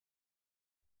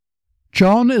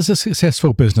John is a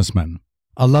successful businessman,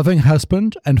 a loving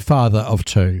husband and father of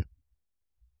two.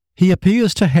 He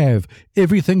appears to have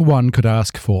everything one could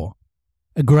ask for: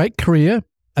 a great career,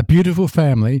 a beautiful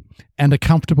family, and a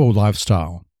comfortable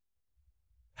lifestyle.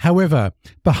 However,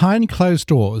 behind closed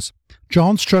doors,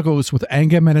 John struggles with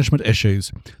anger management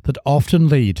issues that often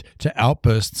lead to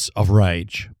outbursts of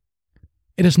rage.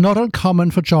 It is not uncommon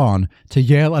for John to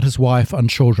yell at his wife and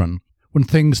children when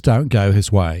things don't go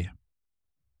his way.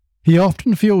 He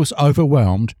often feels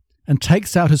overwhelmed and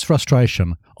takes out his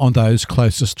frustration on those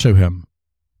closest to him.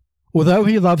 Although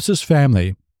he loves his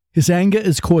family, his anger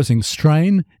is causing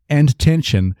strain and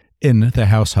tension in their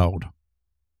household.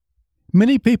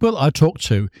 Many people I talk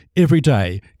to every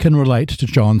day can relate to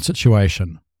John's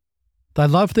situation. They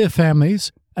love their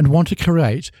families and want to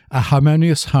create a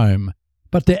harmonious home,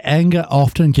 but their anger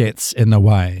often gets in the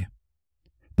way.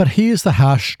 But here's the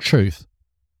harsh truth: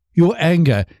 your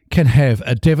anger can have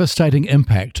a devastating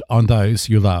impact on those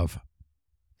you love.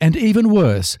 And even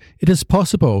worse, it is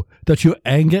possible that your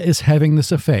anger is having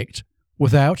this effect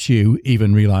without you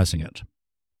even realizing it.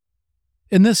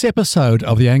 In this episode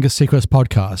of the Anger Secrets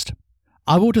podcast,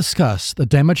 I will discuss the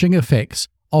damaging effects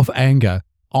of anger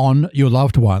on your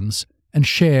loved ones and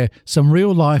share some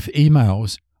real-life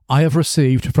emails I have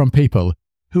received from people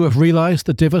who have realized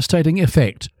the devastating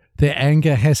effect their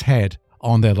anger has had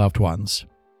on their loved ones.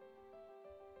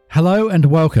 Hello and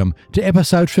welcome to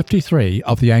episode 53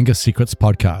 of the Anger Secrets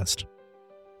podcast.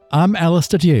 I'm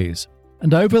Alistair Hughes,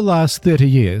 and over the last 30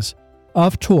 years,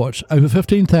 I've taught over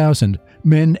 15,000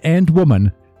 men and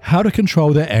women how to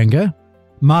control their anger,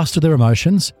 master their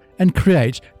emotions, and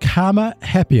create calmer,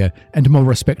 happier, and more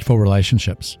respectful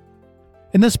relationships.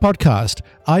 In this podcast,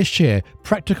 I share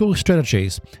practical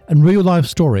strategies and real-life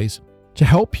stories to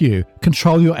help you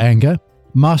control your anger,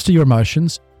 master your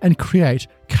emotions, and create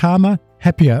calmer,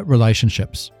 happier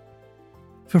relationships.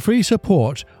 For free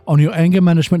support on your anger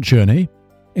management journey,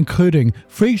 including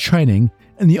free training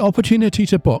and the opportunity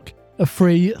to book a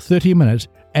free 30-minute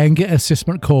anger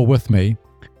assessment call with me,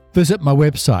 visit my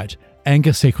website,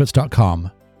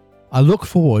 angersecrets.com. I look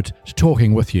forward to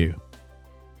talking with you.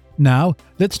 Now,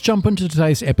 let's jump into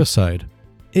today's episode.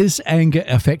 Is anger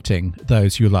affecting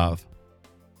those you love?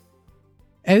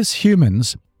 As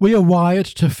humans, we are wired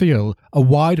to feel a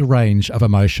wide range of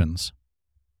emotions.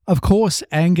 Of course,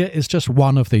 anger is just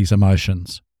one of these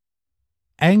emotions.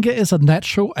 Anger is a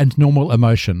natural and normal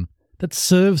emotion that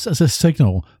serves as a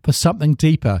signal for something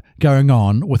deeper going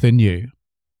on within you.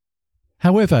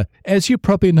 However, as you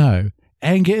probably know,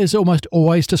 anger is almost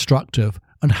always destructive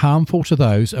and harmful to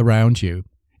those around you,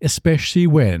 especially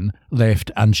when left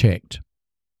unchecked.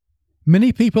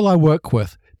 Many people I work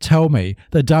with tell me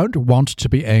they don't want to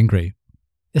be angry,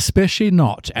 especially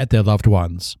not at their loved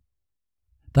ones.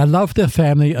 They love their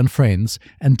family and friends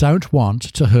and don't want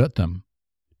to hurt them.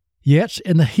 Yet,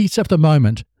 in the heat of the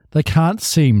moment, they can't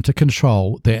seem to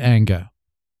control their anger.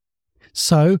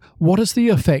 So, what is the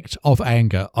effect of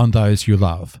anger on those you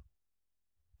love?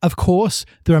 Of course,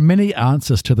 there are many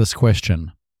answers to this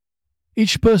question.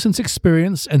 Each person's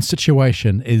experience and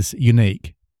situation is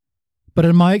unique. But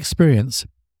in my experience,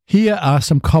 here are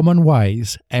some common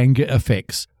ways anger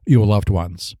affects your loved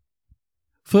ones.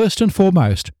 First and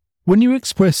foremost, when you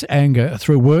express anger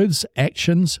through words,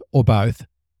 actions, or both,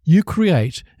 you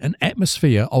create an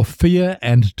atmosphere of fear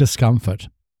and discomfort.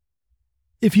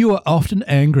 If you are often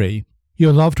angry,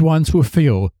 your loved ones will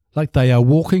feel like they are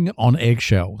walking on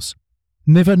eggshells,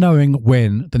 never knowing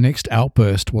when the next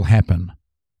outburst will happen.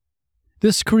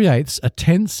 This creates a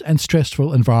tense and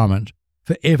stressful environment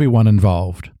for everyone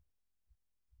involved.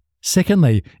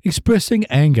 Secondly, expressing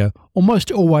anger almost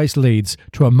always leads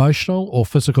to emotional or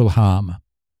physical harm.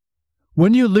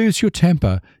 When you lose your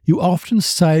temper, you often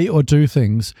say or do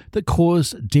things that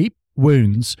cause deep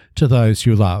wounds to those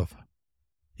you love.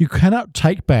 You cannot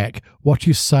take back what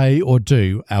you say or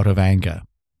do out of anger,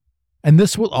 and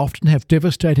this will often have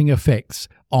devastating effects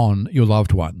on your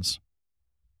loved ones.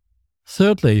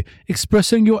 Thirdly,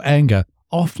 expressing your anger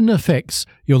often affects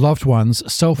your loved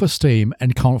one's self-esteem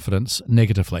and confidence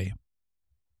negatively.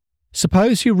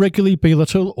 Suppose you regularly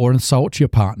belittle or insult your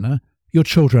partner, your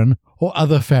children, or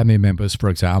other family members, for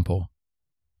example.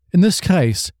 In this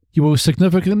case, you will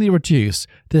significantly reduce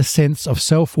their sense of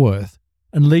self-worth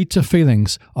and lead to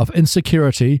feelings of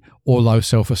insecurity or low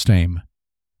self-esteem.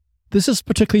 This is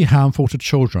particularly harmful to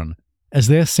children, as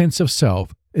their sense of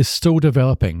self is still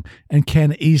developing and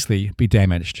can easily be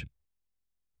damaged.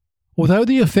 Although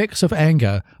the effects of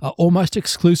anger are almost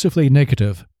exclusively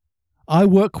negative, I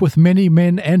work with many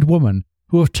men and women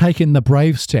who have taken the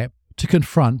brave step to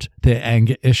confront their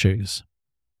anger issues.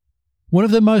 One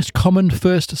of the most common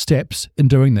first steps in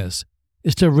doing this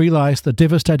is to realize the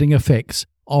devastating effects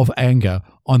of anger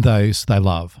on those they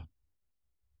love.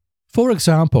 For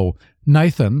example,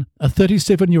 Nathan, a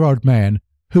 37-year-old man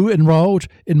who enrolled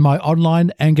in my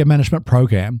online anger management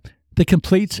program, the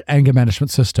Complete Anger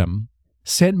Management System,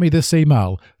 sent me this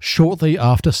email shortly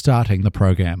after starting the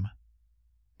program.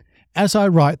 As I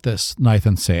write this,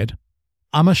 Nathan said,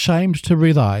 I'm ashamed to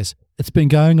realize it's been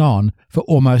going on for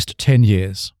almost 10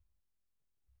 years.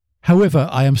 However,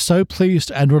 I am so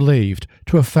pleased and relieved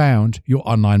to have found your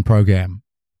online program.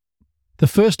 The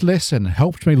first lesson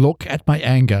helped me look at my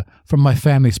anger from my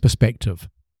family's perspective.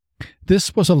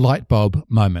 This was a light bulb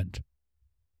moment.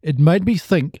 It made me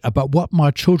think about what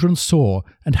my children saw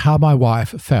and how my wife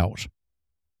felt.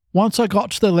 Once I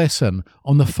got to the lesson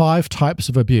on the 5 types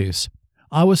of abuse,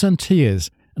 I was in tears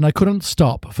and I couldn't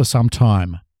stop for some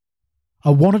time. I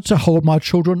wanted to hold my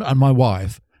children and my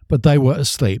wife, but they were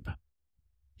asleep.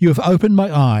 You have opened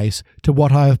my eyes to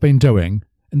what I have been doing,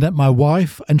 and that my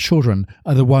wife and children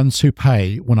are the ones who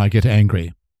pay when I get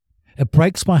angry. It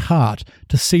breaks my heart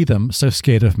to see them so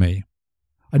scared of me.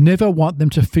 I never want them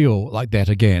to feel like that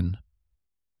again.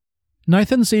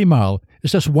 Nathan's email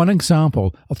is just one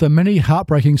example of the many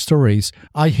heartbreaking stories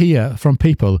I hear from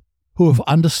people who have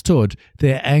understood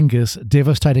their anger's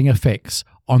devastating effects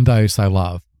on those they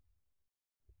love.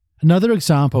 Another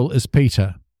example is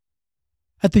Peter.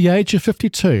 At the age of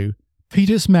 52,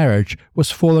 Peter's marriage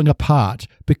was falling apart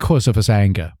because of his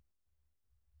anger.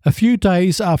 A few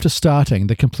days after starting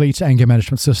the Complete Anger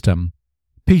Management System,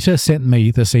 Peter sent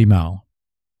me this email.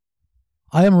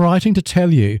 I am writing to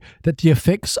tell you that the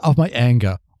effects of my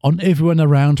anger on everyone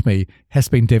around me has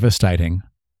been devastating.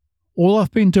 All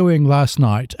I've been doing last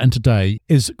night and today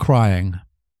is crying.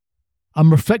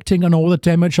 I'm reflecting on all the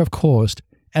damage I've caused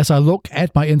as I look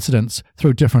at my incidents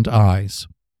through different eyes.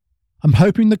 I'm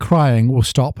hoping the crying will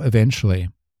stop eventually.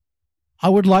 I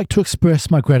would like to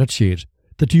express my gratitude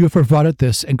that you have provided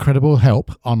this incredible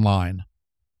help online.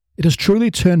 It has truly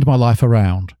turned my life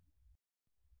around.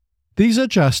 These are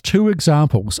just 2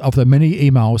 examples of the many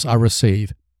emails I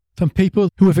receive from people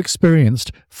who have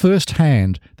experienced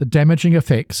firsthand the damaging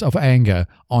effects of anger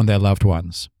on their loved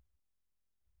ones.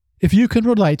 If you can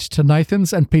relate to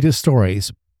Nathan's and Peter's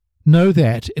stories, know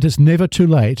that it is never too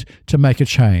late to make a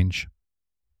change.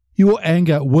 Your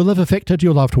anger will have affected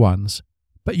your loved ones,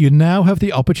 but you now have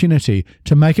the opportunity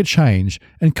to make a change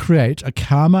and create a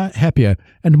calmer, happier,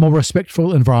 and more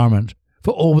respectful environment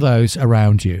for all those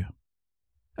around you.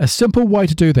 A simple way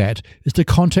to do that is to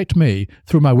contact me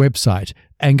through my website,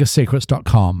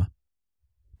 angersecrets.com.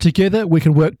 Together we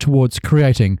can work towards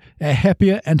creating a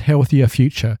happier and healthier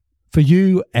future for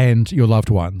you and your loved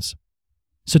ones.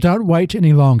 So don't wait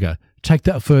any longer. Take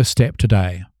that first step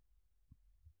today.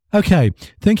 Okay,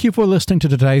 thank you for listening to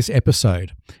today's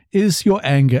episode. Is your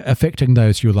anger affecting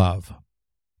those you love?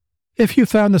 If you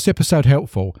found this episode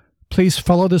helpful, please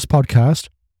follow this podcast,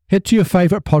 head to your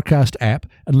favorite podcast app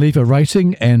and leave a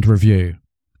rating and review.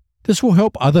 This will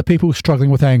help other people struggling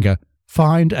with anger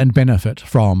find and benefit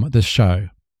from this show.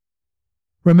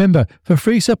 Remember, for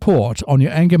free support on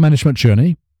your anger management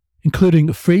journey,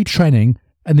 including free training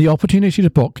and the opportunity to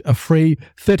book a free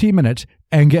 30-minute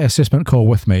anger assessment call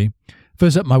with me,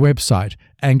 visit my website,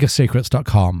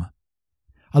 angersecrets.com.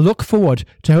 I look forward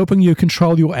to helping you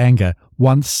control your anger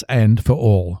once and for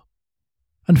all.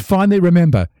 And finally,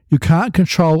 remember, you can't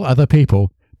control other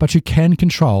people, but you can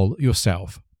control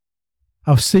yourself.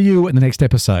 I'll see you in the next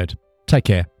episode. Take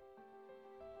care.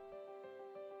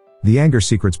 The Anger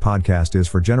Secrets podcast is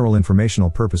for general informational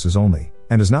purposes only,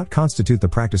 and does not constitute the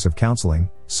practice of counseling,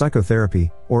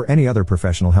 psychotherapy, or any other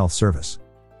professional health service.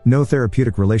 No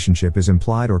therapeutic relationship is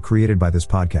implied or created by this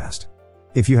podcast.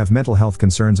 If you have mental health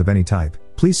concerns of any type,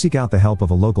 please seek out the help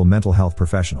of a local mental health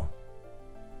professional.